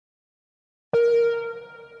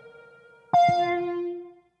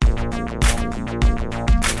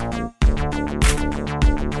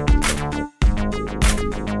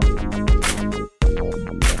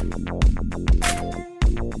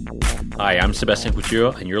Hi, I'm Sebastian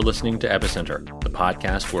Couture, and you're listening to Epicenter, the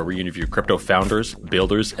podcast where we interview crypto founders,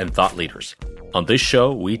 builders, and thought leaders. On this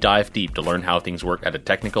show, we dive deep to learn how things work at a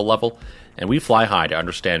technical level, and we fly high to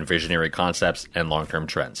understand visionary concepts and long-term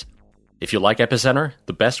trends. If you like Epicenter,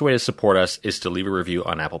 the best way to support us is to leave a review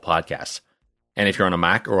on Apple Podcasts. And if you're on a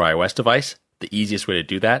Mac or iOS device, the easiest way to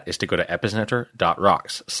do that is to go to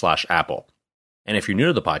epicenter.rocks/Apple. And if you're new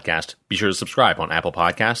to the podcast, be sure to subscribe on Apple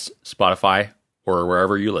Podcasts, Spotify, or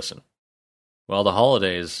wherever you listen. Well, the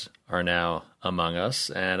holidays are now among us,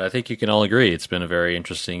 and I think you can all agree it's been a very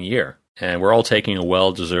interesting year. And we're all taking a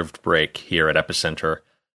well-deserved break here at Epicenter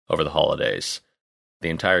over the holidays. The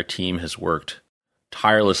entire team has worked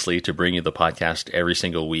tirelessly to bring you the podcast every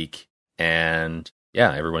single week. And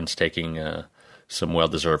yeah, everyone's taking some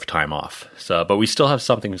well-deserved time off. But we still have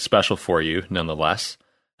something special for you nonetheless.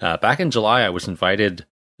 Back in July, I was invited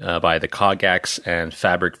by the CogX and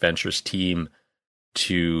Fabric Ventures team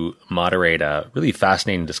to moderate a really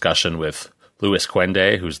fascinating discussion with Luis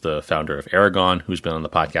Cuende, who's the founder of Aragon, who's been on the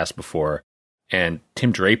podcast before, and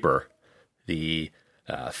Tim Draper, the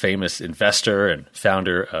famous investor and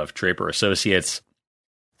founder of Draper Associates.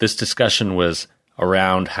 This discussion was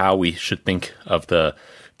around how we should think of the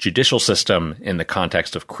judicial system in the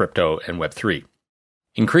context of crypto and Web3.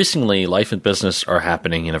 Increasingly, life and business are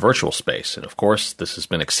happening in a virtual space, and of course, this has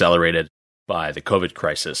been accelerated by the COVID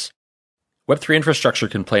crisis. Web3 infrastructure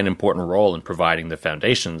can play an important role in providing the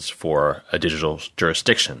foundations for a digital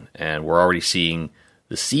jurisdiction, and we're already seeing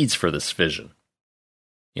the seeds for this vision.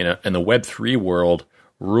 In the Web3 world,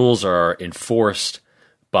 rules are enforced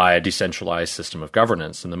by a decentralized system of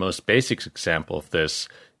governance, and the most basic example of this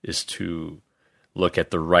is to look at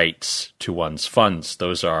the rights to one's funds.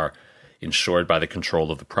 Those are ensured by the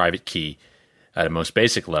control of the private key at a most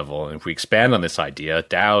basic level. And if we expand on this idea,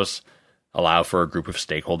 DAOs allow for a group of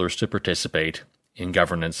stakeholders to participate in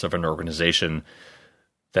governance of an organization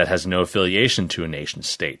that has no affiliation to a nation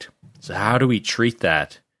state. So how do we treat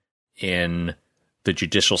that in the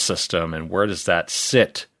judicial system, and where does that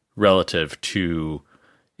sit relative to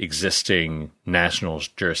existing national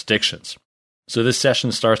jurisdictions? So this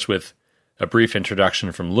session starts with a brief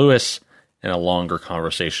introduction from Luis and a longer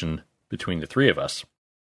conversation between the three of us.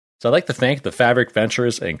 So I'd like to thank the Fabric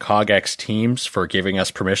Ventures and CogX teams for giving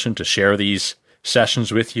us permission to share these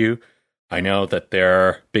sessions with you. I know that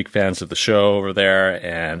they're big fans of the show over there,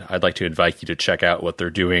 and I'd like to invite you to check out what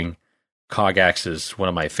they're doing. CogX is one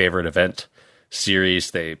of my favorite event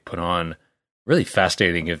series. They put on really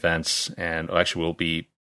fascinating events, and actually we'll be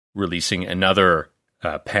releasing another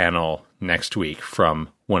panel next week from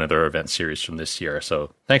one of their event series from this year.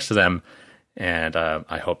 So thanks to them, and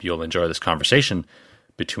I hope you'll enjoy this conversation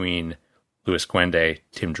between Luis Cuende,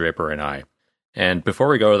 Tim Draper, and I. And before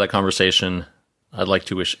we go to that conversation, I'd like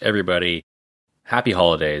to wish everybody happy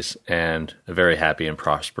holidays and a very happy and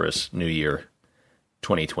prosperous New Year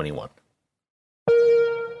 2021.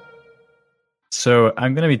 So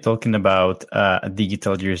I'm going to be talking about a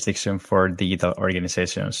digital jurisdiction for digital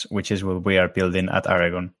organizations, which is what we are building at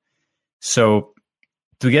Aragon. So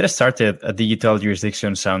to get started, a digital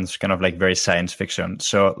jurisdiction sounds kind of like very science fiction.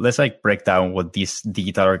 So let's break down what these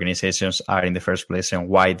digital organizations are in the first place and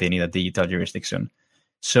why they need a digital jurisdiction.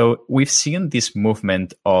 So we've seen this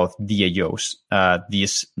movement of DAOs,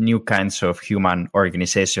 these new kinds of human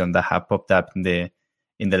organization that have popped up in the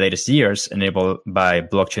latest years, enabled by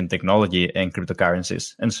blockchain technology and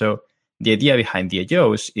cryptocurrencies. And so the idea behind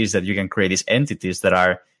DAOs is that you can create these entities that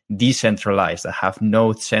are decentralized, that have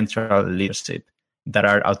no central leadership, that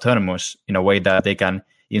are autonomous in a way that they can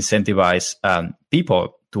incentivize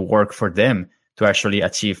people to work for them to actually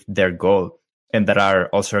achieve their goal. And that are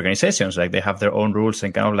also organizations, they have their own rules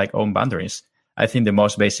and kind of own boundaries. I think the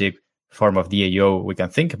most basic form of DAO we can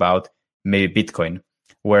think about may be Bitcoin,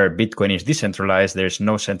 where Bitcoin is decentralized. There's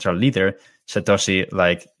no central leader. Satoshi,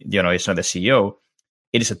 is not the CEO.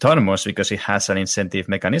 It is autonomous because it has an incentive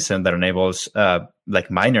mechanism that enables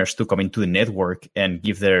miners to come into the network and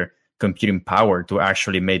give their computing power to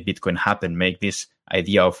actually make Bitcoin happen, make this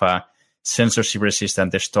idea of a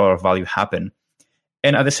censorship-resistant store of value happen.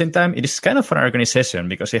 And at the same time, it is kind of an organization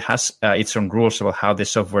because it has its own rules about how the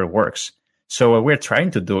software works. So what we're trying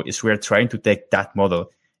to do is we're trying to take that model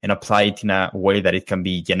and apply it in a way that it can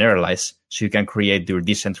be generalized so you can create your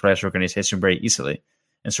decentralized organization very easily.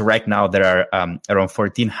 And so right now, there are around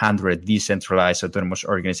 1,400 decentralized autonomous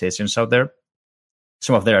organizations out there.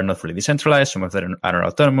 Some of them are not fully decentralized. Some of them are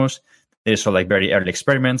autonomous. There's also very early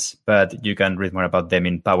experiments, but you can read more about them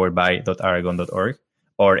in poweredby.aragon.org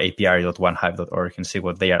or api.onehive.org and see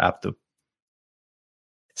what they are up to.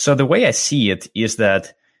 So the way I see it is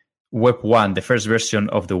that Web 1, the first version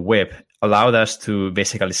of the web, allowed us to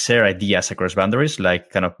basically share ideas across boundaries, like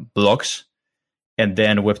kind of blocks. And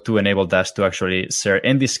then Web 2 enabled us to actually share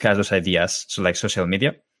and discuss those ideas, so like social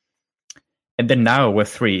media. And then now Web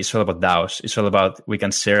 3 is all about DAOs. It's all about we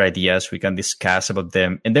can share ideas, we can discuss about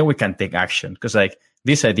them, and then we can take action. Because like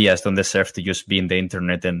these ideas don't deserve to just be in the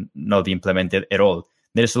internet and not be implemented at all.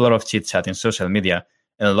 There's a lot of chit chat in social media,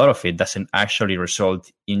 and a lot of it doesn't actually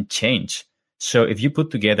result in change. So if you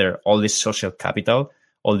put together all this social capital,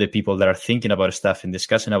 all the people that are thinking about stuff and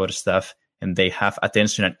discussing about stuff, and they have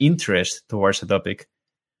attention and interest towards a topic,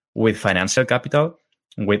 with financial capital,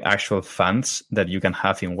 with actual funds that you can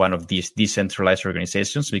have in one of these decentralized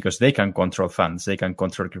organizations, because they can control funds, they can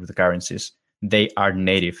control cryptocurrencies, they are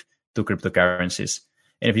native to cryptocurrencies.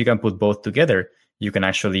 And if you can put both together, you can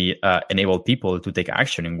actually enable people to take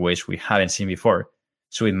action in ways we haven't seen before.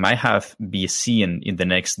 So it might be seen in the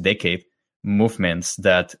next decade movements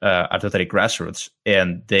that are totally grassroots,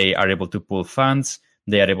 and they are able to pull funds,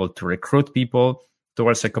 they are able to recruit people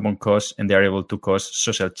towards a common cause, and they are able to cause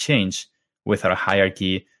social change without a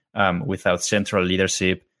hierarchy, without central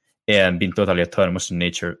leadership, and being totally autonomous in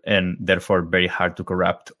nature, and therefore very hard to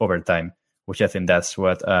corrupt over time, which I think that's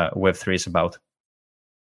what Web3 is about.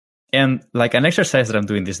 And like an exercise that I'm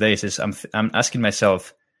doing these days is I'm asking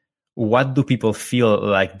myself, what do people feel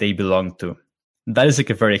like they belong to? That is like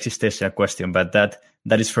a very existential question, but that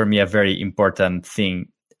is for me a very important thing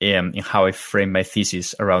in how I frame my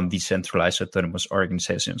thesis around decentralized autonomous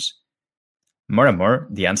organizations. More and more,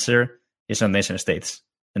 the answer is on nation states.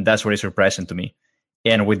 And that's what is surprising to me.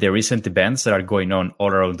 And with the recent events that are going on all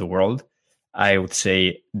around the world, I would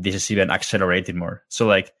say this is even accelerated more. So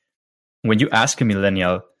like when you ask a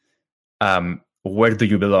millennial, where do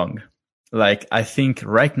you belong? Like, I think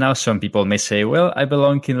right now some people may say, well, I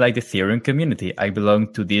belong in like the Ethereum community. I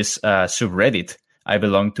belong to this subreddit. I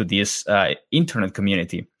belong to this internet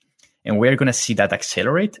community. And we're going to see that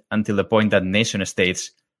accelerate until the point that nation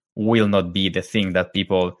states will not be the thing that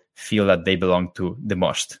people feel that they belong to the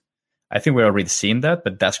most. I think we're already seeing that,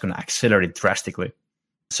 but that's going to accelerate drastically.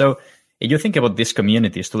 So if you think about these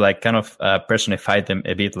communities, to like kind of personify them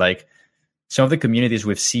a bit, like some of the communities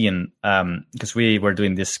we've seen, because we were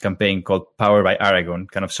doing this campaign called Power by Aragon,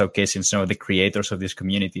 kind of showcasing some of the creators of these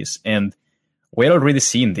communities. And we're already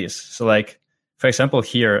seeing this. So like, for example,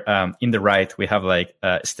 here in the right, we have like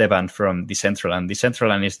Esteban from Decentraland.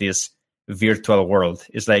 Decentraland is this virtual world.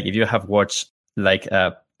 It's like if you have watched like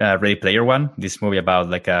Ready Player One, this movie about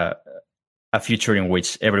like a future in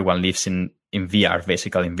which everyone lives in VR,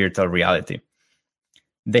 basically in virtual reality.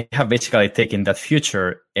 They have basically taken that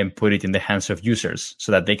future and put it in the hands of users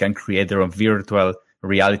so that they can create their own virtual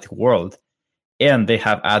reality world. And they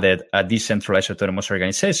have added a decentralized autonomous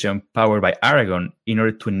organization powered by Aragon in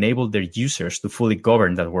order to enable their users to fully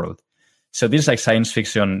govern that world. So this is like science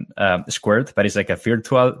fiction squared, but it's like a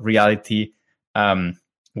virtual reality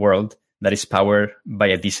world that is powered by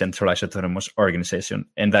a decentralized autonomous organization.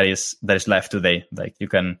 And that is live today. Like you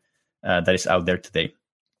can, that is out there today.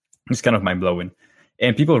 It's kind of mind blowing.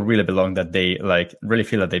 And people really belong that they like really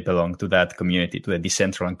feel that they belong to that community, to the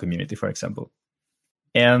Decentraland community, for example.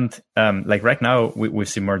 And like right now, we've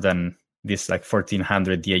seen more than this like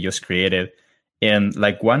 1,400 DAOs created. And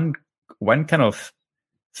like one kind of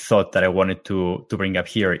thought that I wanted to bring up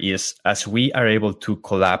here is, as we are able to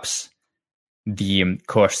collapse the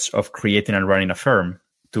costs of creating and running a firm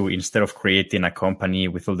to, instead of creating a company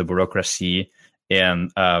with all the bureaucracy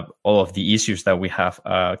and all of the issues that we have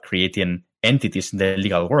creating entities in the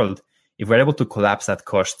legal world, if we're able to collapse that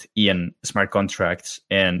cost in smart contracts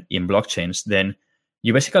and in blockchains, then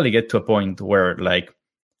you basically get to a point where like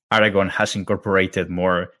Aragon has incorporated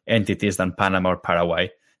more entities than Panama or Paraguay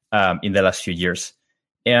in the last few years.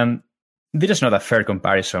 And this is not a fair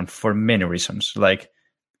comparison for many reasons. Like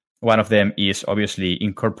one of them is obviously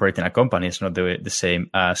incorporating a company is not the same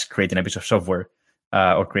as creating a piece of software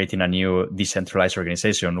or creating a new decentralized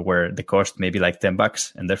organization where the cost may be like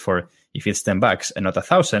 $10. And therefore, if it's $10 and not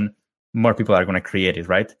 1,000, more people are going to create it,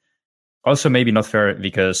 right? Also, maybe not fair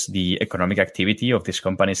because the economic activity of these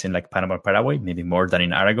companies in like Panama or Paraguay, maybe more than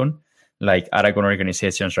in Aragon. Like Aragon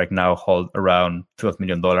organizations right now hold around $12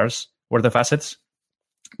 million worth of assets.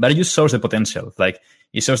 But it just shows the potential. Like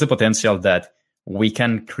it shows the potential that we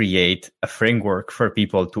can create a framework for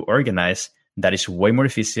people to organize that is way more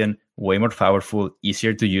efficient, way more powerful,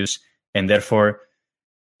 easier to use, and therefore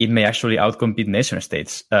it may actually outcompete nation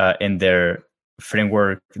states and their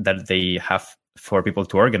framework that they have for people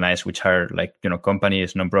to organize, which are like, you know,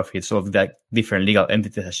 companies, nonprofits, all of that different legal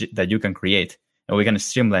entities that you can create. And we can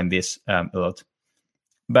streamline this a lot.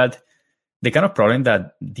 But the kind of problem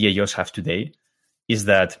that DAOs have today is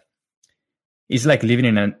that it's like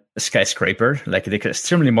living skyscraper. Like it's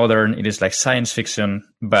extremely modern. It is like science fiction,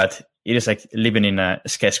 but it is like living in a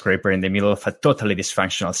skyscraper in the middle of a totally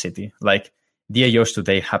dysfunctional city. Like DAOs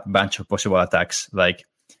today have a bunch of possible attacks. Like,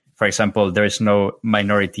 for example, there is no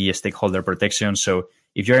minority stakeholder protection. So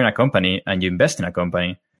if you're in a company and you invest in a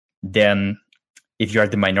company, then if you are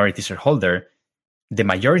the minority shareholder, the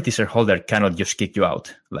majority shareholder cannot just kick you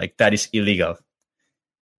out. Like that is illegal.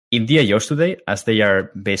 In DAOs today, as they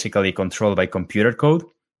are basically controlled by computer code,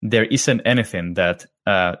 there isn't anything that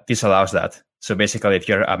disallows that. So basically, if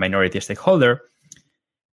you're a minority stakeholder,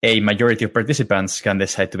 a majority of participants can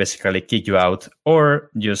decide to basically kick you out or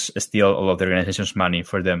just steal all of the organization's money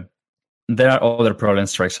for them. There are other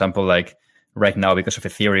problems, for example, like right now because of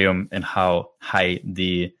Ethereum and how high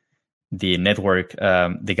the network,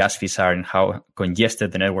 the gas fees are and how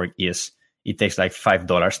congested the network is. It takes like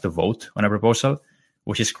 $5 to vote on a proposal,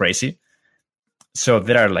 which is crazy. So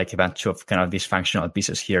there are like a bunch of kind of dysfunctional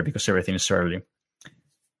pieces here because everything is so early.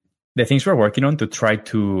 The things we're working on to try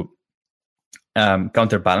to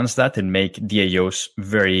counterbalance that and make DAOs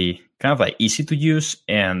very kind of like easy to use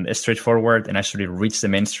and straightforward and actually reach the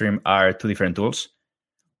mainstream are two different tools.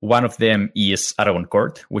 One of them is Aragon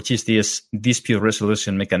Court, which is this dispute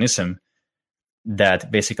resolution mechanism that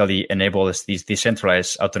basically enables these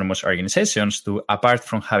decentralized autonomous organizations to, apart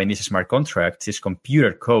from having these smart contracts, this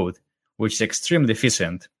computer code, which is extremely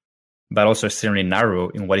efficient, but also extremely narrow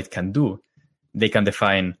in what it can do. They can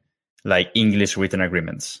define like English written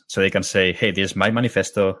agreements. So they can say, hey, this is my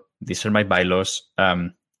manifesto, these are my bylaws.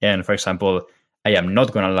 And for example, I am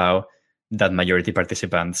not going to allow that majority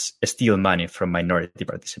participants steal money from minority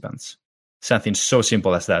participants. Something so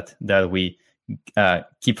simple as that we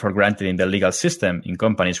keep for granted in the legal system in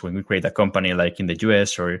companies when we create a company like in the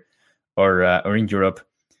US or in Europe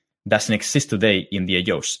doesn't exist today in the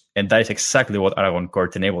DAOs. And that is exactly what Aragon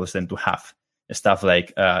Court enables them to have. Stuff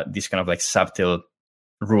like this kind of like subtle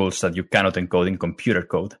rules that you cannot encode in computer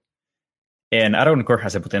code. And Aragon Court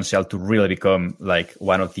has the potential to really become like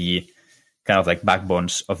one of the kind of like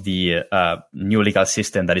backbones of the new legal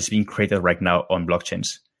system that is being created right now on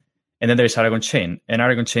blockchains. And then there's Aragon Chain. And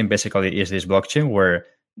Aragon Chain basically is this blockchain where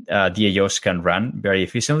DAOs can run very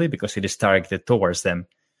efficiently because it is targeted towards them.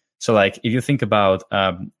 So like if you think about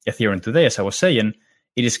Ethereum today, as I was saying,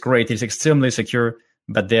 it is great. It is extremely secure,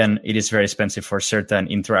 but then it is very expensive for certain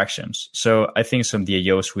interactions. So I think some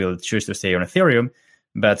DAOs will choose to stay on Ethereum,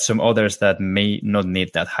 but some others that may not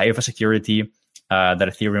need that high of a security that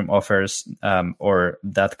Ethereum offers or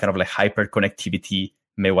that kind of like hyper connectivity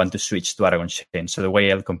may want to switch to Aragon Chain. So the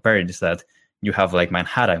way I'll compare it is that you have like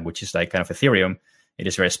Manhattan, which is like kind of Ethereum. It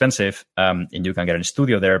is very expensive and you can get a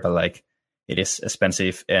studio there, but like it is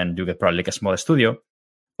expensive and you get probably like a small studio.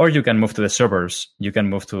 Or you can move to the suburbs. You can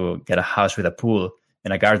move to get a house with a pool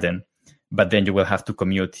and a garden, but then you will have to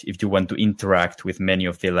commute if you want to interact with many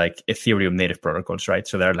of the like Ethereum native protocols, right?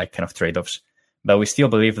 So there are like kind of trade-offs. But we still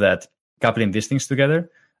believe that coupling these things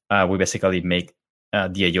together, we basically make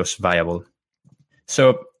DAOs viable.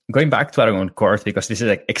 So going back to Aragon Court, because this is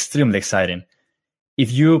like extremely exciting.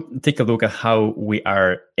 If you take a look at how we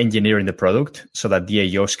are engineering the product so that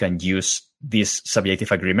DAOs can use these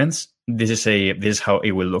subjective agreements, this is how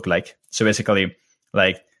it will look like. So basically,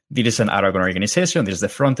 like this is an Aragon organization. This is the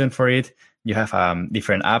front end for it. You have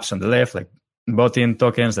different apps on the left, like voting,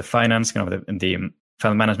 tokens, the finance, kind of the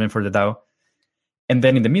fund management for the DAO. And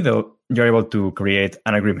then in the middle, you're able to create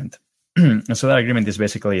an agreement. And so that agreement is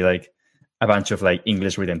basically like a bunch of like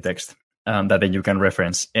English written text that then you can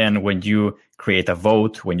reference. And when you create a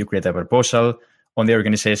vote, when you create a proposal on the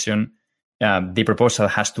organization, the proposal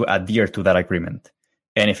has to adhere to that agreement.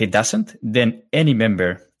 And if it doesn't, then any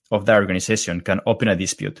member of that organization can open a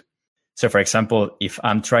dispute. So for example, if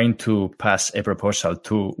I'm trying to pass a proposal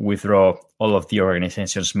to withdraw all of the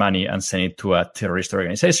organization's money and send it to a terrorist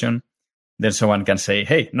organization, then someone can say,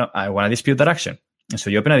 hey, no, I want to dispute that action. And so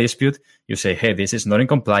you open a dispute, you say, hey, this is not in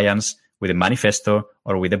compliance with the manifesto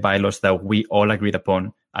or with the bylaws that we all agreed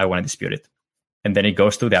upon. I want to dispute it. And then it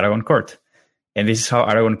goes to the Aragon Court. And this is how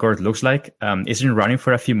Aragon Court looks like. It's been running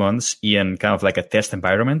for a few months in kind of like a test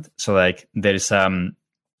environment. So like there is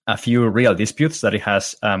a few real disputes that it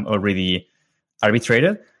has already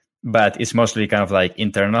arbitrated, but it's mostly kind of like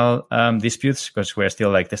internal disputes because we're still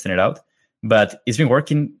like testing it out. But it's been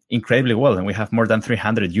working incredibly well. And we have more than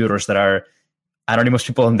 300 users that are anonymous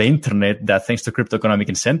people on the internet that, thanks to crypto economic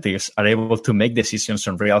incentives, are able to make decisions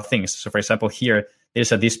on real things. So for example, here,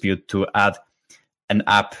 there's a dispute to add an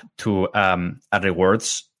app to a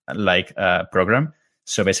rewards like program.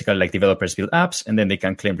 So basically like developers build apps and then they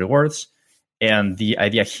can claim rewards. And the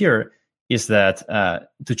idea here is that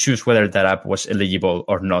to choose whether that app was eligible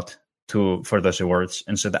or not for those rewards.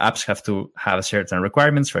 And so the apps have to have certain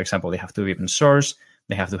requirements. For example, they have to be open source.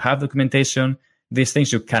 They have to have documentation. These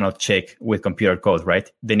things you cannot check with computer code, right?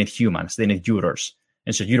 They need humans. They need users.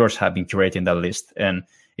 And so users have been curating that list. And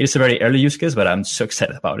it is a very early use case, but I'm so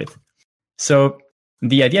excited about it. So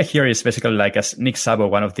the idea here is basically like, as Nick Szabo,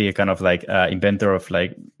 one of the kind of like inventor of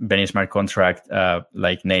like Benny smart contract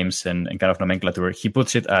like names and kind of nomenclature, he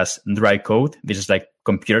puts it as dry code. This is like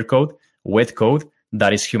computer code, wet code,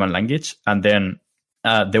 that is human language. And then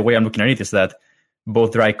the way I'm looking at it is that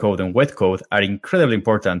both dry code and wet code are incredibly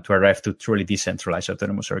important to arrive to truly decentralized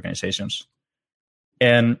autonomous organizations.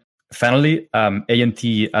 And finally, ANT,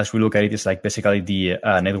 as we look at it, is like basically the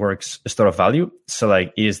network's store of value. So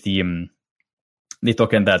like it is the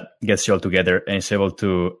token that gets you all together and is able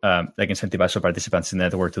to like incentivize all participants in the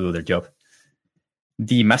network to do their job.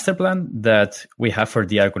 The master plan that we have for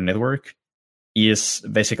the Aragon network is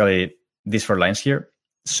basically these 4 lines here.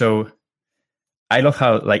 So I love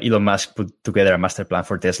how like Elon Musk put together a master plan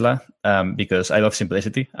for Tesla because I love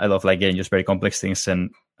simplicity. I love like getting just very complex things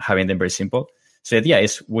and having them very simple. So the idea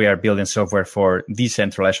is we are building software for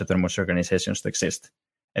decentralized autonomous organizations to exist.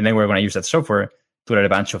 And then we're going to use that software to let a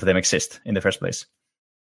bunch of them exist in the first place.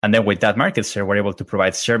 And then with that market share, we're able to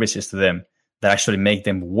provide services to them that actually make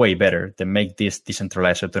them way better, that make these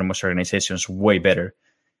decentralized autonomous organizations way better.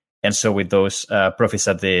 And so with those profits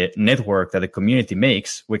that the network, that the community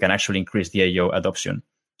makes, we can actually increase the AO adoption.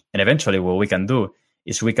 And eventually what we can do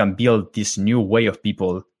is we can build this new way of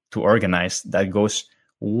people to organize that goes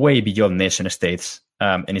way beyond nation states.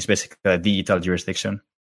 And it's basically a digital jurisdiction.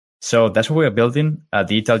 So that's what we're building, a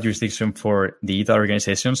digital jurisdiction for digital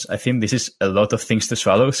organizations. I think this is a lot of things to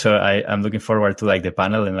swallow. So I'm looking forward to like the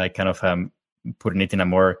panel and like kind of putting it in a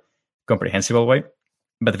more comprehensible way.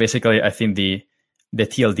 But basically, I think the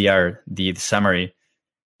TLDR, the summary,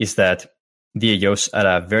 is that DAOs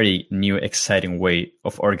are a very new, exciting way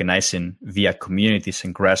of organizing via communities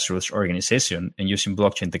and grassroots organization, and using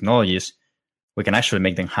blockchain technologies, we can actually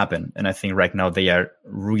make them happen. And I think right now they are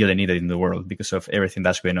really needed in the world because of everything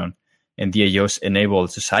that's going on. And DAOs enable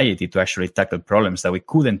society to actually tackle problems that we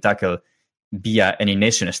couldn't tackle via any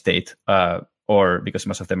nation state, or because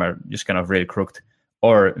most of them are just kind of really crooked,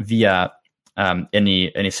 or via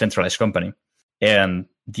any centralized company. And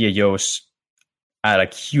DAOs are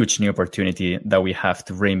a huge new opportunity that we have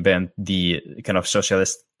to reinvent the kind of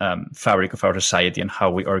socialist fabric of our society and how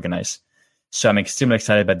we organize. So I'm extremely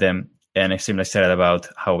excited about them and extremely excited about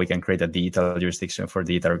how we can create a digital jurisdiction for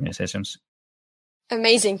digital organizations.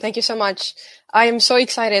 Amazing. Thank you so much. I am so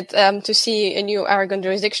excited to see a new Aragon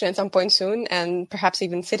jurisdiction at some point soon, and perhaps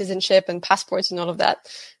even citizenship and passports and all of that.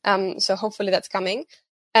 So hopefully that's coming.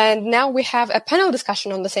 And now we have a panel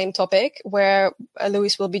discussion on the same topic where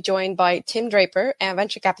Luis will be joined by Tim Draper, a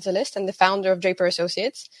venture capitalist and the founder of Draper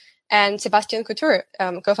Associates, and Sebastian Couture,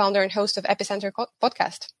 co-founder and host of Epicenter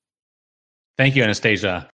podcast. Thank you,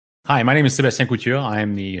 Anastasia. Hi, my name is Sebastian Couture.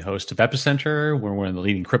 I'm the host of Epicenter. We're one of the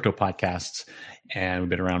leading crypto podcasts, and we've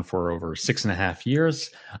been around for over 6.5 years.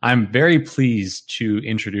 I'm very pleased to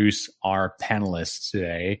introduce our panelists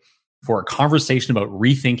today for a conversation about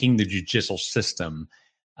rethinking the judicial system,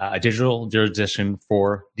 a digital jurisdiction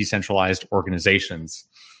for decentralized organizations.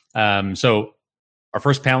 So our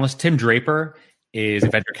first panelist, Tim Draper, is a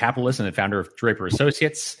venture capitalist and the founder of Draper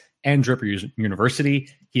Associates and Draper University.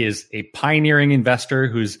 He is a pioneering investor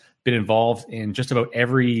who's been involved in just about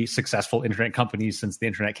every successful internet company since the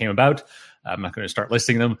internet came about. I'm not going to start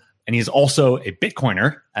listing them. And he's also a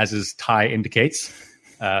Bitcoiner, as his tie indicates.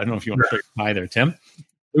 I don't know if you want to show your tie there, Tim.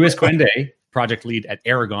 Luis Cuende, project lead at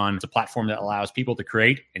Aragon. It's a platform that allows people to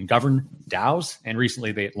create and govern DAOs. And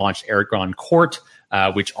recently they launched Aragon Court,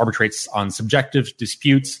 which arbitrates on subjective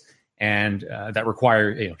disputes and that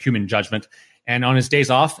require human judgment. And on his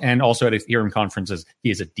days off and also at Ethereum conferences,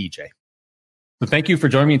 he is a DJ. So thank you for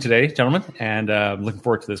joining me today, gentlemen, and I'm looking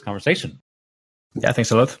forward to this conversation. Yeah, thanks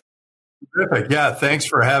a lot. Terrific. Yeah, thanks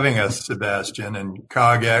for having us, Sebastian. And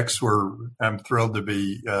CogX, I'm thrilled to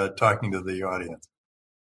be talking to the audience.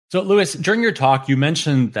 So, Luis, during your talk, you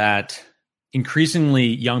mentioned that increasingly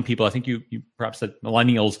young people, I think you perhaps said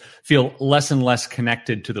millennials, feel less and less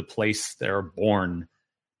connected to the place they're born.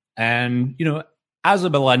 And, as a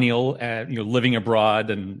millennial, living abroad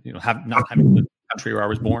and, not having lived in the country where I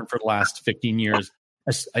was born for the last 15 years,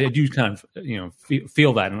 I do kind of,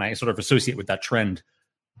 feel that, and I sort of associate with that trend.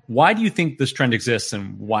 Why do you think this trend exists,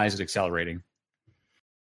 and why is it accelerating?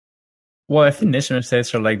 Well, I think nation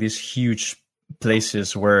states are like these huge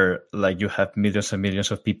places where like you have millions and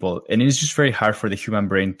millions of people, and it's just very hard for the human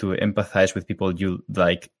brain to empathize with people you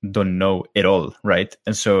like don't know at all, right?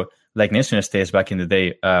 And so like nation states back in the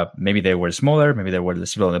day, maybe they were smaller, maybe they were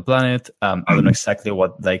less people on the planet. I don't know exactly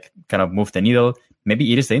what like kind of moved the needle.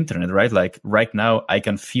 Maybe it is the internet, right? Like right now, I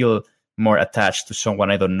can feel more attached to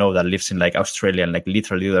someone I don't know that lives in like Australia and like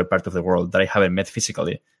literally the other part of the world that I haven't met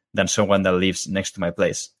physically than someone that lives next to my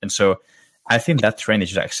place. And so I think that trend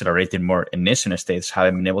is just accelerating more, and nation states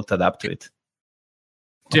haven't been able to adapt to it.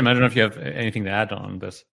 Tim, I don't know if you have anything to add on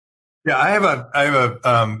this. Yeah, I have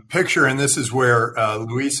a picture, and this is where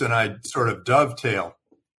Luis and I sort of dovetail.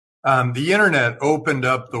 The internet opened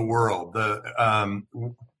up the world.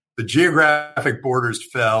 The geographic borders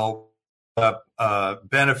fell up,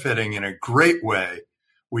 benefiting in a great way.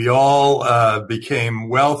 We all became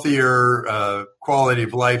wealthier, quality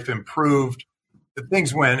of life improved.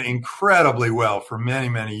 Things went incredibly well for many,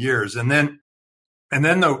 many years. And then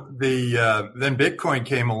Bitcoin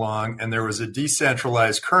came along, and there was a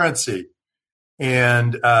decentralized currency,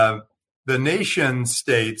 and the nation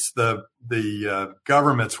states, the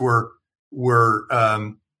governments were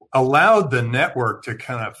allowed the network to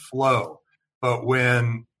kind of flow. But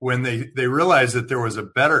when they realized that there was a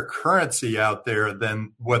better currency out there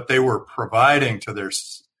than what they were providing to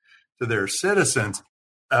their citizens,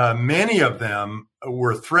 many of them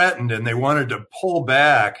were threatened, and they wanted to pull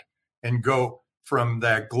back and go from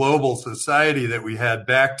that global society that we had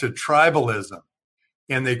back to tribalism.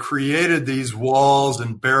 And they created these walls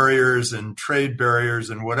and barriers and trade barriers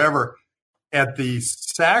and whatever at the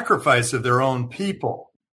sacrifice of their own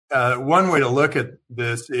people. One way to look at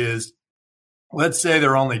this is, let's say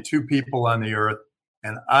there are only two people on the earth,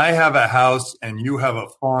 and I have a house and you have a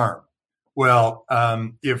farm. Well,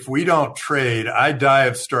 if we don't trade, I die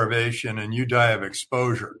of starvation and you die of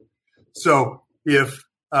exposure. So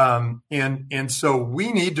so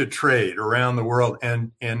we need to trade around the world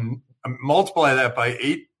and multiply that by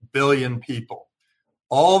 8 billion people.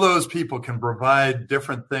 All those people can provide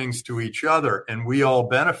different things to each other, and we all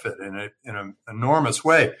benefit in an enormous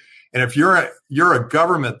way. And if you're a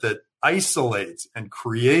government that isolates and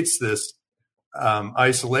creates this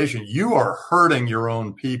isolation, you are hurting your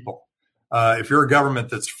own people. If you're a government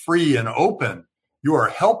that's free and open, you are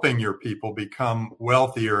helping your people become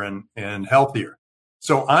wealthier and healthier.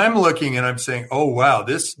 So I'm looking and I'm saying, oh, wow,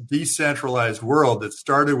 this decentralized world that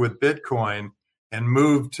started with Bitcoin and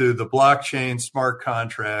moved to the blockchain, smart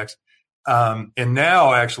contracts, and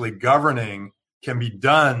now actually governing can be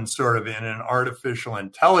done sort of in an artificial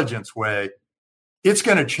intelligence way. It's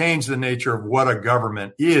going to change the nature of what a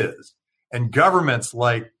government is. And governments,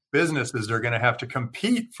 like businesses, are going to have to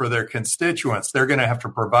compete for their constituents. They're going to have to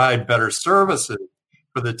provide better services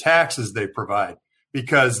for the taxes they provide,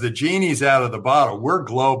 because the genie's out of the bottle. We're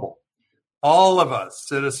global. All of us,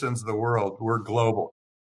 citizens of the world, we're global.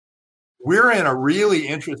 We're in a really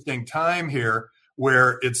interesting time here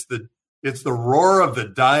where it's the roar of the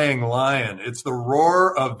dying lion. It's the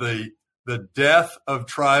roar of the death of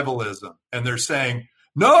tribalism. And they're saying,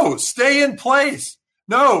 no, stay in place.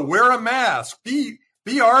 No, wear a mask. Be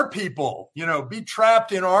our people. Be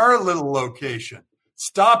trapped in our little location.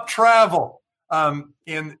 Stop travel.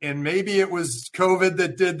 And maybe it was COVID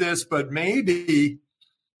that did this, but maybe,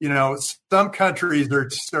 some countries are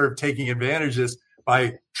sort of taking advantage of this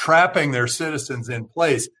by trapping their citizens in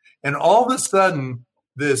place. And all of a sudden,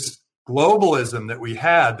 this globalism that we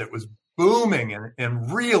had that was booming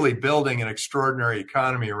and really building an extraordinary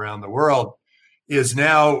economy around the world is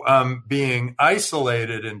now being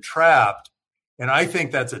isolated and trapped. And I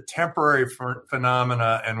think that's a temporary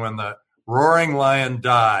phenomena. And when the roaring lion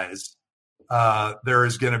dies, there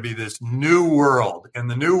is going to be this new world,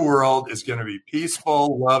 and the new world is going to be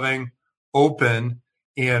peaceful, loving, open,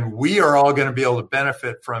 and we are all going to be able to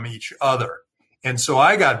benefit from each other. And so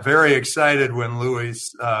I got very excited when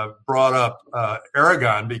Luis brought up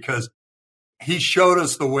Aragon, because he showed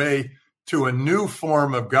us the way to a new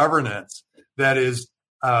form of governance that is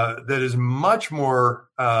much more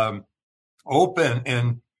open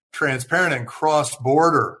and transparent and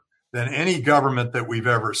cross-border than any government that we've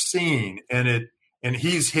ever seen. And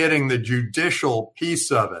he's hitting the judicial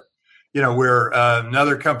piece of it, where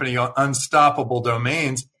another company, Unstoppable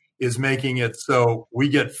Domains, is making it so we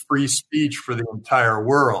get free speech for the entire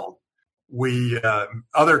world.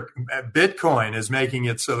 Bitcoin is making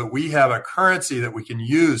it so that we have a currency that we can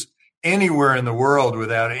use anywhere in the world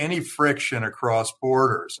without any friction across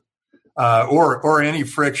borders. Or any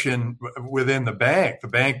friction within the bank. The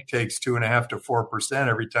bank takes 2.5% to 4%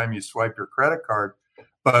 every time you swipe your credit card.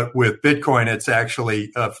 But with Bitcoin, it's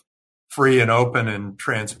actually free and open and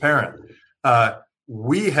transparent.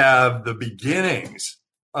 We have the beginnings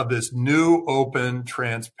of this new, open,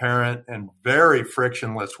 transparent, and very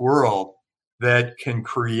frictionless world that can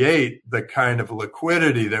create the kind of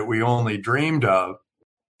liquidity that we only dreamed of.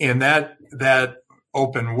 And that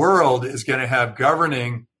open world is going to have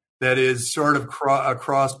governing that is sort of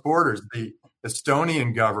across borders. The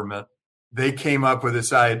Estonian government, they came up with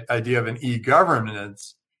this idea of an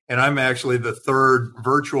e-governance. And I'm actually the third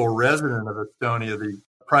virtual resident of Estonia. The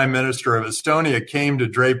Prime Minister of Estonia came to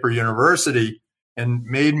Draper University and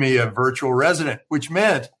made me a virtual resident, which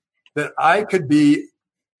meant that I could be,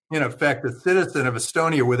 in effect, a citizen of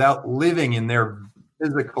Estonia without living in their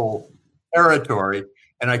physical territory.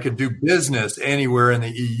 And I could do business anywhere in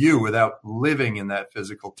the EU without living in that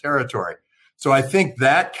physical territory. So I think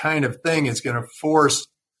that kind of thing is going to force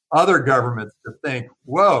other governments to think,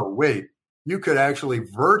 whoa, wait, you could actually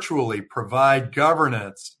virtually provide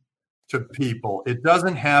governance to people. It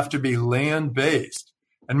doesn't have to be land-based.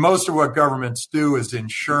 And most of what governments do is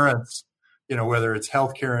insurance, whether it's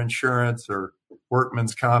healthcare insurance or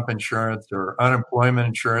workman's comp insurance or unemployment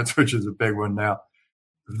insurance, which is a big one now.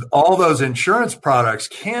 All those insurance products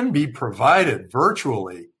can be provided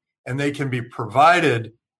virtually, and they can be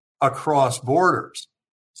provided across borders.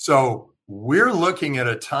 So we're looking at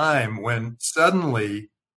a time when suddenly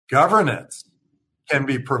governance can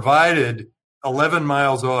be provided 11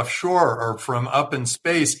 miles offshore or from up in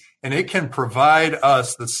space, and it can provide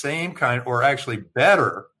us the same kind, or actually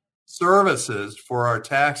better, services for our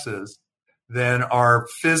taxes than our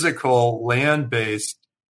physical land-based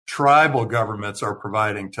tribal governments are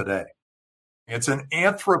providing today. It's an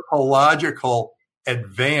anthropological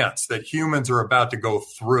advance that humans are about to go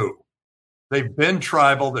through. They've been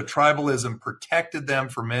tribal. The tribalism protected them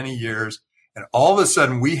for many years. And all of a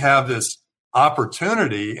sudden we have this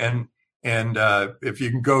opportunity. And if you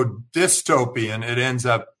can go dystopian, it ends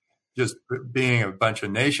up just being a bunch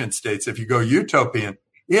of nation states. If you go utopian,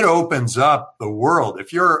 it opens up the world.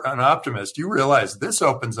 If you're an optimist, you realize this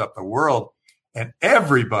opens up the world and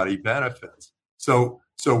everybody benefits. So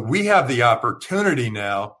we have the opportunity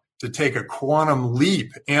now to take a quantum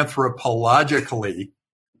leap anthropologically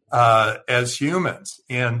as humans.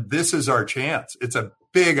 And this is our chance. It's a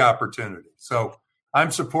big opportunity. So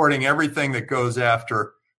I'm supporting everything that goes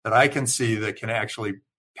after that I can see that can actually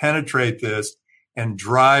penetrate this and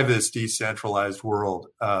drive this decentralized world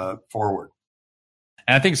forward.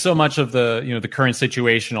 And I think so much of the current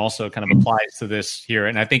situation also kind of applies to this here.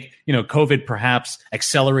 And I think, COVID perhaps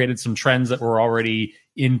accelerated some trends that were already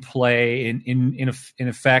in play, in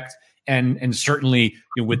effect. And certainly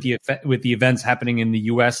with the events happening in the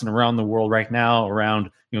U.S. and around the world right now around,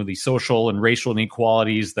 the social and racial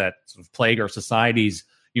inequalities that sort of plague our societies,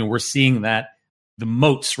 we're seeing that the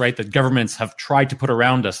moats, right, that governments have tried to put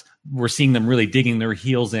around us, we're seeing them really digging their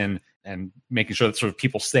heels in and making sure that sort of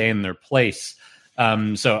people stay in their place.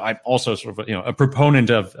 So I'm also sort of, a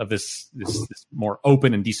proponent of this more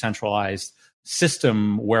open and decentralized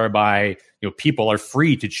system whereby, people are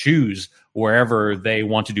free to choose wherever they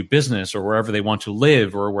want to do business or wherever they want to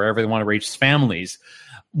live or wherever they want to raise families.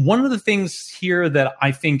 One of the things here that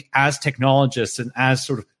I think as technologists and as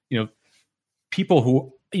sort of, people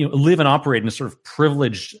who, live and operate in a sort of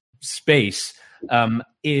privileged space,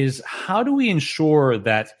 is how do we ensure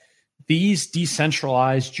that these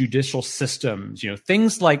decentralized judicial systems,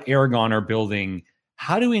 things like Aragon are building,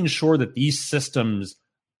 how do we ensure that these systems,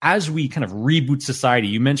 as we kind of reboot society,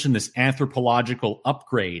 you mentioned this anthropological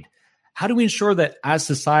upgrade, how do we ensure that as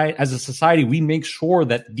a society, we make sure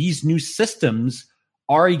that these new systems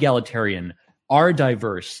are egalitarian, are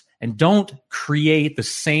diverse, and don't create the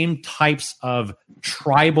same types of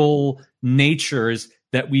tribal natures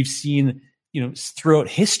that we've seen throughout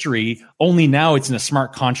history, only now it's in a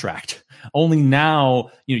smart contract. Only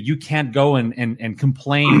now, you can't go and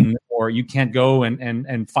complain, or you can't go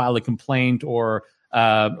and file a complaint or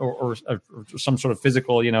some sort of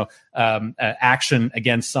physical, action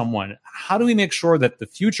against someone. How do we make sure that the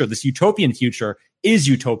future, this utopian future, is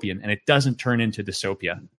utopian and it doesn't turn into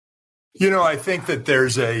dystopia? I think that there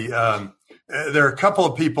are a couple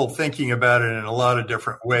of people thinking about it in a lot of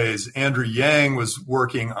different ways. Andrew Yang was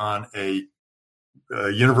working on a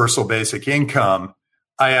universal basic income.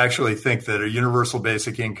 I actually think that a universal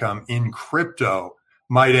basic income in crypto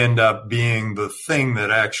might end up being the thing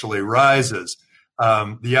that actually rises.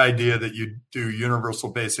 The idea that you do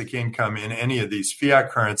universal basic income in any of these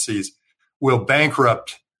fiat currencies will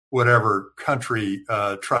bankrupt whatever country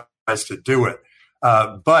tries to do it.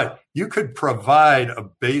 But you could provide a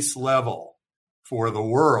base level for the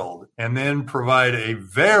world and then provide a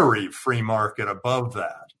very free market above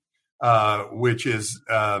that, which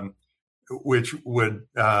would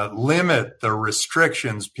limit the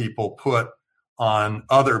restrictions people put on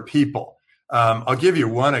other people. I'll give you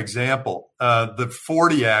one example. The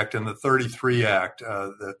 40 Act and the 33 Act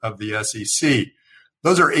of the SEC,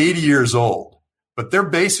 those are 80 years old, but they're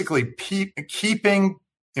basically keeping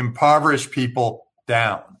impoverished people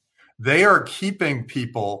down. They are keeping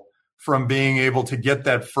people from being able to get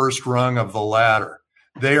that first rung of the ladder.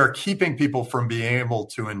 They are keeping people from being able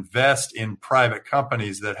to invest in private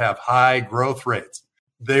companies that have high growth rates.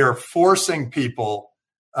 They are forcing people.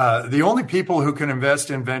 The only people who can invest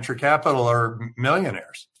in venture capital are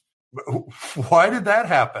millionaires. Why did that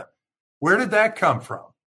happen? Where did that come from?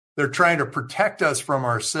 They're trying to protect us from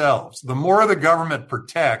ourselves. The more the government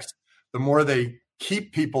protects, the more they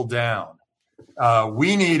keep people down.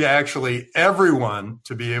 We need actually everyone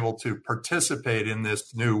to be able to participate in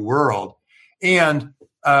this new world. And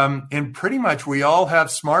pretty much we all have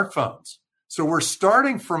smartphones. So we're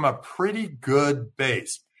starting from a pretty good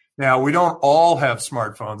base. Now, we don't all have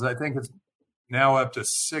smartphones. I think it's now up to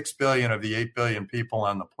 6 billion of the 8 billion people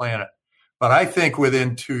on the planet. But I think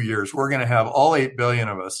within 2 years, we're going to have all 8 billion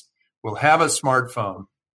of us will have a smartphone.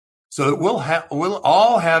 So that we'll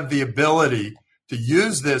all have the ability to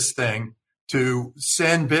use this thing to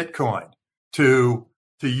send Bitcoin, to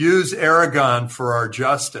use Aragon for our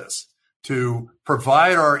justice, to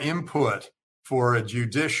provide our input for a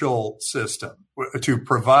judicial system, to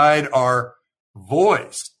provide our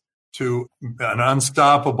voice to an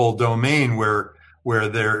unstoppable domain where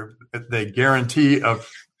they guarantee of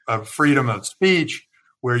freedom of speech,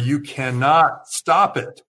 where you cannot stop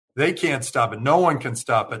it. They can't stop it. No one can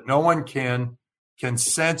stop it. No one can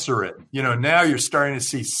censor it. You know, now you're starting to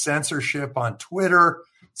see censorship on Twitter,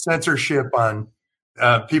 censorship on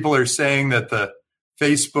people are saying that the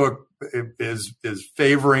Facebook is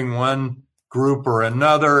favoring one group or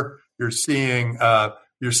another. You're seeing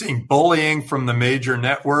bullying from the major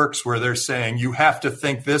networks where they're saying you have to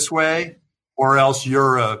think this way or else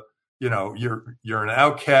you're an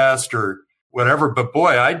outcast or whatever. But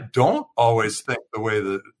boy, I don't always think the way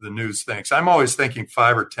the news thinks. I'm always thinking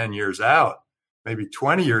 5 or 10 years out, maybe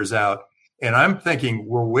 20 years out. And I'm thinking,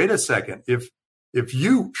 well, wait a second. If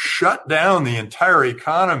you shut down the entire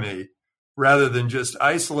economy rather than just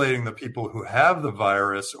isolating the people who have the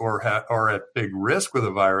virus or are at big risk with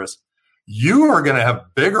the virus, you are going to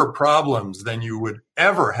have bigger problems than you would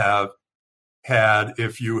ever have had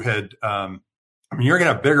if you had. You're going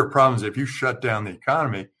to have bigger problems if you shut down the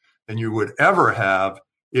economy than you would ever have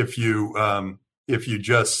if you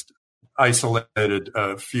just isolated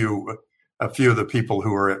a few of the people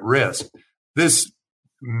who are at risk. This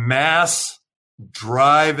mass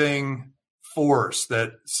driving force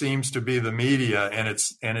that seems to be the media, and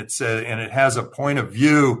it has a point of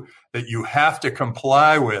view that you have to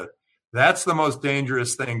comply with. That's the most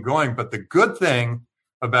dangerous thing going. But the good thing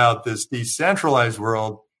about this decentralized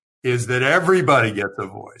world is that everybody gets a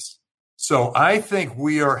voice. So I think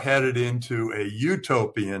we are headed into a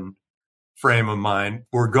utopian frame of mind.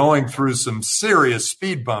 We're going through some serious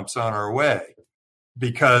speed bumps on our way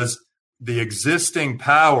because the existing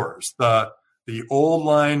powers, the old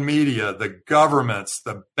line media, the governments,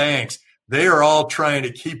 the banks, they are all trying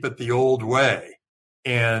to keep it the old way.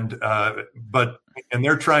 And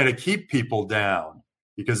they're trying to keep people down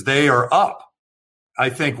because they are up. I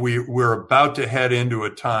think we're about to head into a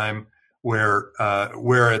time where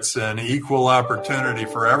it's an equal opportunity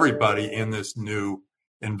for everybody in this new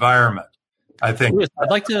environment. I think I'd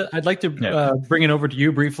like to bring it over to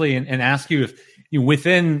you briefly and ask you if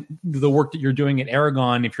within the work that you're doing at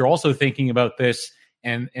Aragon, if you're also thinking about this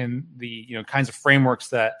and the kinds of frameworks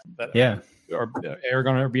that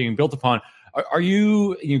Aragon are being built upon. Are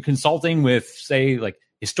you consulting with, say, like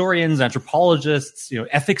historians, anthropologists,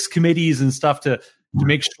 ethics committees and stuff to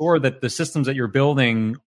make sure that the systems that you're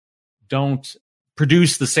building don't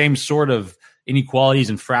produce the same sort of inequalities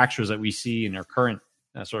and fractures that we see in our current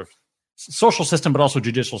sort of social system, but also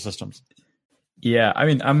judicial systems? Yeah, I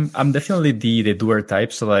mean, I'm definitely the doer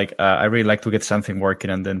type. So I really like to get something working,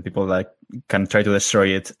 and then people can try to destroy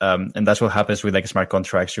it. And that's what happens with smart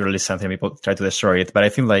contracts. You release something, people try to destroy it. But I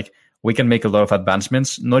think we can make a lot of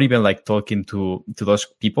advancements. Not even talking to those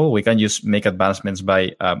people. We can just make advancements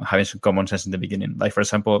by having some common sense in the beginning. Like, for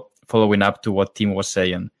example, following up to what Tim was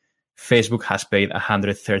saying, Facebook has paid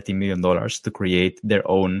 $130 million to create their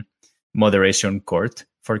own moderation court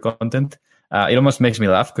for content. It almost makes me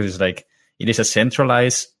laugh because it's it is a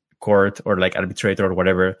centralized court or arbitrator or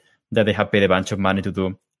whatever that they have paid a bunch of money to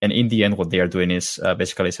do. And in the end, what they are doing is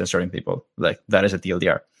basically censoring people. That is a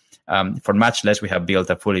TLDR. For much less, we have built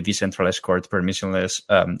a fully decentralized court, permissionless.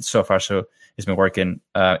 So far, so it's been working.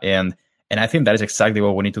 And I think that is exactly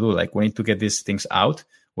what we need to do. We need to get these things out.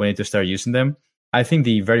 We need to start using them. I think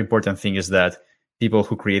the very important thing is that people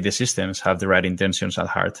who create the systems have the right intentions at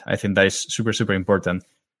heart. I think that is super, super important.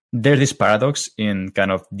 There's this paradox in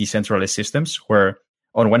kind of decentralized systems where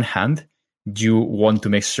on one hand, you want to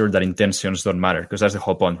make sure that intentions don't matter, because that's the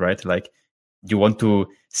whole point, right? Like you want to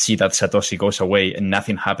see that Satoshi goes away and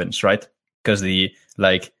nothing happens, right? Because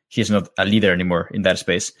he's not a leader anymore in that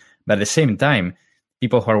space. But at the same time,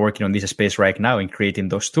 people who are working on this space right now and creating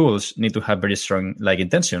those tools need to have very strong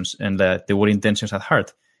intentions and the word intentions at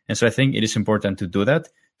heart. And so I think it is important to do that,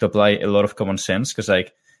 to apply a lot of common sense, because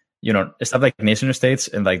stuff like nation states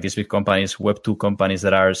and like these big companies, Web2 companies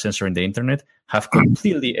that are censoring the internet have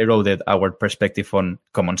completely eroded our perspective on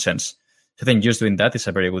common sense. So I think just doing that is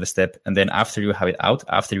a very good step. And then after you have it out,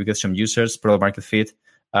 after you get some users, product market fit,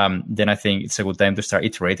 then I think it's a good time to start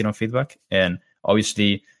iterating on feedback. And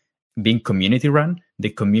obviously, being community run, the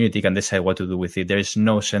community can decide what to do with it. There is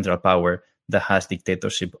no central power that has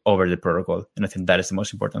dictatorship over the protocol. And I think that is the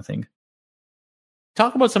most important thing.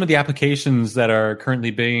 Talk about some of the applications that are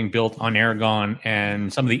currently being built on Aragon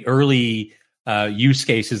and some of the early use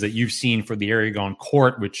cases that you've seen for the Aragon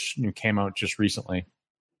Court, which came out just recently.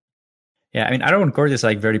 Yeah, I mean, Aragon Court is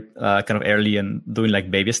like very kind of early and doing like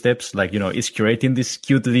baby steps. Like, it's curating this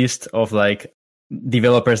cute list of like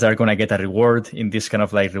developers that are going to get a reward in this kind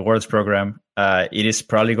of like rewards program. It is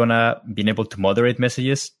probably going to be able to moderate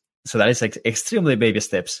messages. So that is like extremely baby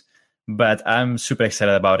steps. But I'm super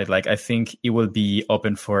excited about it. Like, I think it will be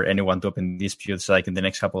open for anyone to open disputes like in the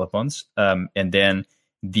next couple of months. And then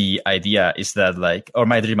the idea is that or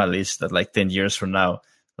my dream at least, that like 10 years from now,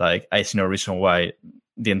 like I see no reason why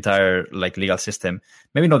the entire like legal system,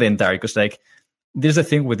 maybe not the entire, because like there's a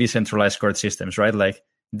thing with decentralized court systems, right? Like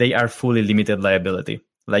they are fully limited liability.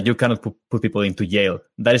 Like you cannot put people into jail.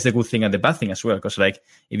 That is the good thing and the bad thing as well. Because like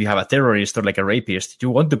if you have a terrorist or like a rapist, you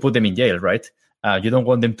want to put them in jail, right? You don't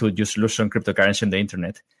want them to just lose some cryptocurrency on the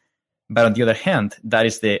internet. But on the other hand, that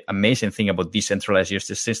is the amazing thing about decentralized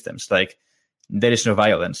justice systems. Like there is no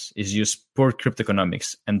violence. It's just pure crypto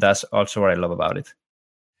economics. And that's also what I love about it.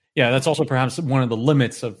 Yeah, that's also perhaps one of the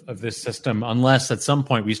limits of this system, unless at some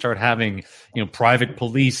point we start having, private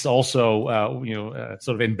police also,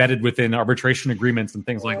 sort of embedded within arbitration agreements and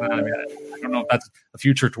things like that. I mean, I don't know if that's a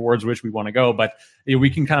future towards which we want to go, but we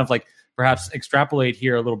can kind of like perhaps extrapolate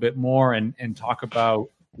here a little bit more and talk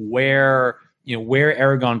about where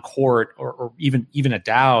Aragon Court or even a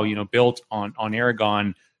DAO, built on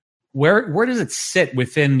Aragon, where does it sit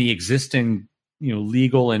within the existing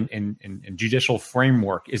legal and judicial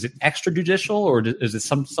framework? Is it extrajudicial, or is it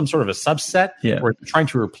some sort of a subset? Yeah. Or trying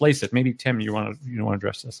to replace it? Maybe Tim, you want to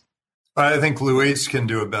address this? I think Luis can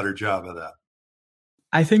do a better job of that.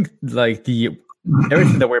 I think like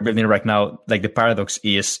everything that we're building right now, like the paradox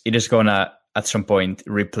is it is gonna at some point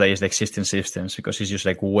replace the existing systems because it's just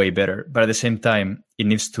like way better. But at the same time, it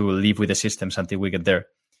needs to live with the systems until we get there.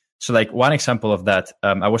 So like one example of that,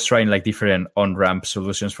 I was trying like different on-ramp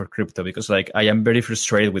solutions for crypto because like I am very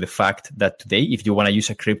frustrated with the fact that today, if you want to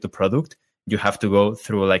use a crypto product, you have to go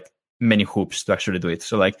through like many hoops to actually do it.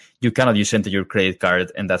 So like you cannot just enter your credit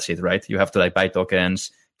card and that's it, right? You have to like buy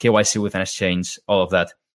tokens, KYC with an exchange, all of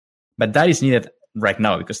that. But that is needed right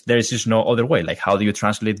now because there is just no other way. Like how do you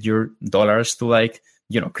translate your dollars to like,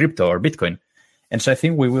 crypto or Bitcoin? And so I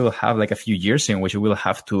think we will have like a few years in which we will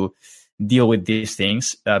have to deal with these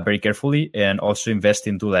things very carefully and also invest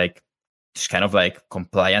into like this kind of like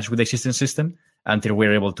compliance with the existing system until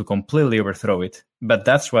we're able to completely overthrow it. But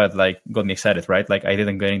that's what like got me excited, right? Like I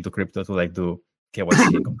didn't get into crypto to like do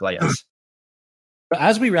KYC and compliance.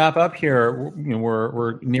 As we wrap up here,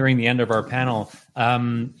 we're nearing the end of our panel.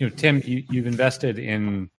 Tim, you've invested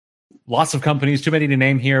in lots of companies, too many to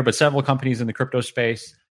name here, but several companies in the crypto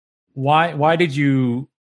space. Why did you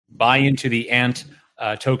buy into the Ant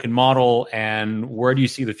token model, and where do you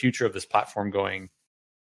see the future of this platform going?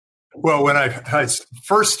 Well, when I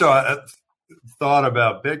first thought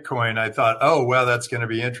about Bitcoin, I thought, oh, wow, that's going to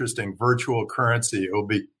be interesting. Virtual currency.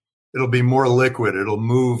 It'll be more liquid. It'll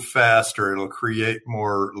move faster. It'll create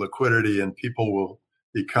more liquidity and people will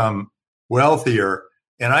become wealthier.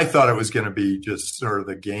 And I thought it was going to be just sort of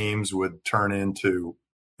the games would turn into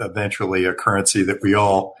eventually a currency that we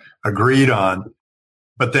all agreed on.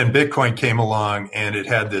 But then Bitcoin came along and it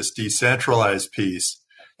had this decentralized piece.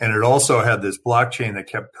 And it also had this blockchain that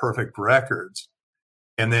kept perfect records.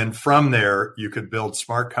 And then from there, you could build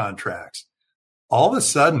smart contracts. All of a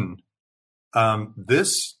sudden,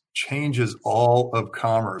 this changes all of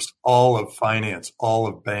commerce, all of finance, all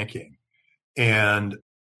of banking. And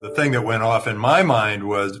the thing that went off in my mind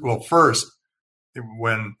was, well, first,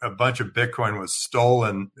 when a bunch of Bitcoin was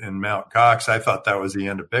stolen in Mt. Gox, I thought that was the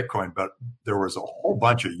end of Bitcoin, but there was a whole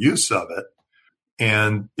bunch of use of it.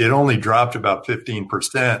 And it only dropped about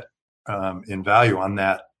 15% in value on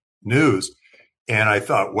that news. And I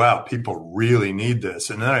thought, wow, people really need this.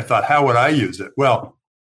 And then I thought, how would I use it? Well,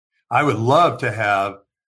 I would love to have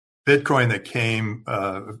Bitcoin that came,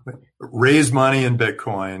 raise money in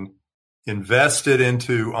Bitcoin, invest it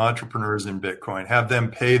into entrepreneurs in Bitcoin, have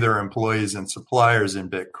them pay their employees and suppliers in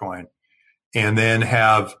Bitcoin, and then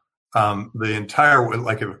have the entire,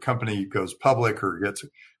 like if a company goes public or gets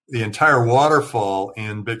the entire waterfall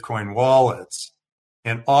in Bitcoin wallets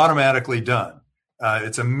and automatically done.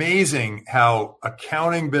 It's amazing how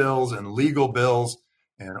accounting bills and legal bills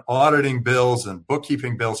and auditing bills and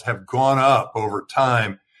bookkeeping bills have gone up over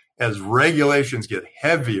time as regulations get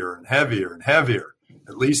heavier and heavier and heavier,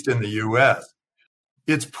 at least in the U.S.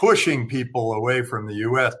 It's pushing people away from the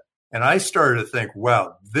U.S. And I started to think,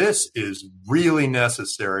 wow, this is really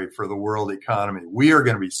necessary for the world economy. We are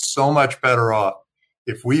going to be so much better off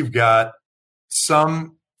if we've got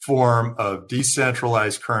some form of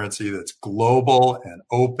decentralized currency that's global and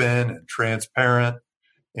open and transparent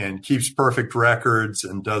and keeps perfect records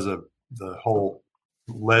and does the whole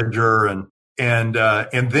ledger and then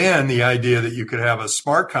the idea that you could have a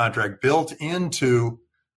smart contract built into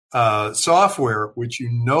software, which you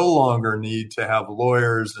no longer need to have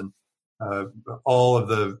lawyers and all of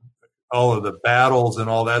the battles and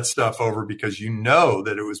all that stuff over, because you know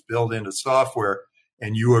that it was built into software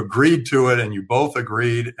and you agreed to it and you both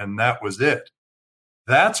agreed and that was it.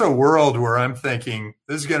 That's a world where I'm thinking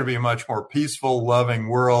this is going to be a much more peaceful, loving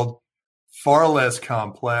world, far less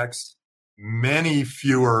complex, many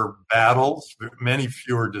fewer battles, many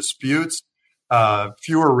fewer disputes,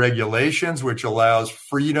 fewer regulations, which allows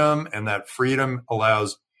freedom, and that freedom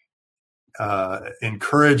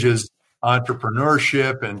encourages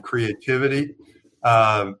entrepreneurship and creativity.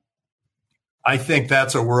 I think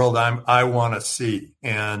that's a world I want to see,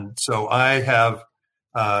 and so I have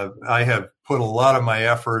put a lot of my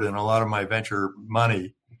effort and a lot of my venture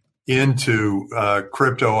money into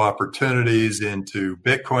crypto opportunities, into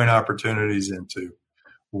Bitcoin opportunities, into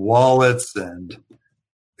wallets and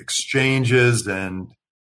exchanges, and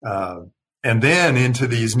then into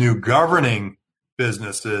these new governing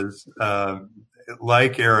businesses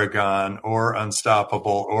like Aragon or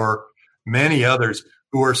Unstoppable or many others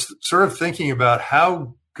who are sort of thinking about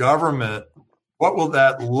how government, what will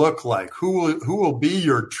that look like? Who will be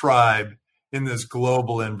your tribe in this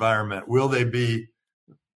global environment? Will they be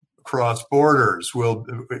cross borders? Will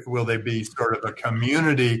they be sort of a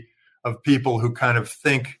community of people who kind of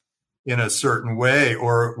think in a certain way,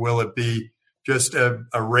 or will it be just a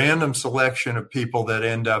random selection of people that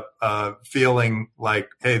end up feeling like,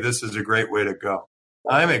 hey, this is a great way to go?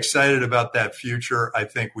 I'm excited about that future. I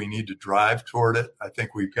think we need to drive toward it. I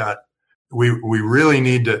think we really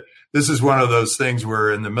need to. This is one of those things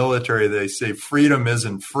where in the military they say freedom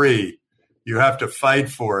isn't free. You have to fight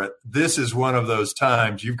for it. This is one of those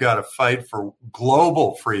times you've got to fight for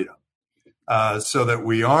global freedom, so that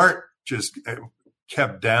we aren't just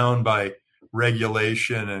kept down by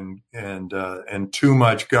regulation and too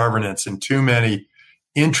much governance and too many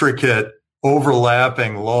intricate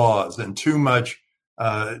overlapping laws and too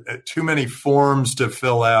many forms to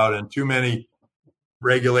fill out and too many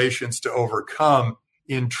regulations to overcome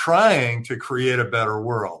in trying to create a better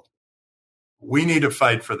world. We need to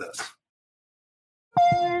fight for this.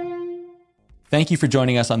 Thank you for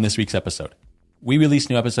joining us on this week's episode. We release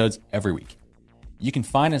new episodes every week. You can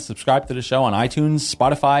find and subscribe to the show on iTunes,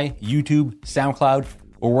 Spotify, YouTube, SoundCloud,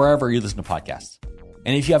 or wherever you listen to podcasts.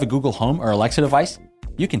 And if you have a Google Home or Alexa device,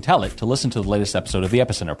 you can tell it to listen to the latest episode of the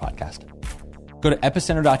Epicenter podcast. Go to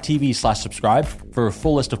epicenter.tv/subscribe for a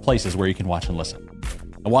full list of places where you can watch and listen.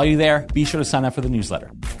 And while you're there, be sure to sign up for the newsletter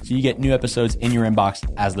so you get new episodes in your inbox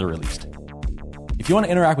as they're released. If you want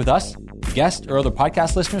to interact with us, the guests, or other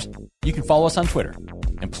podcast listeners, you can follow us on Twitter.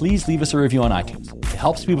 And please leave us a review on iTunes. It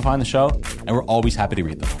helps people find the show, and we're always happy to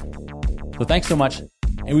read them. So thanks so much,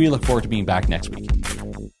 and we look forward to being back next week.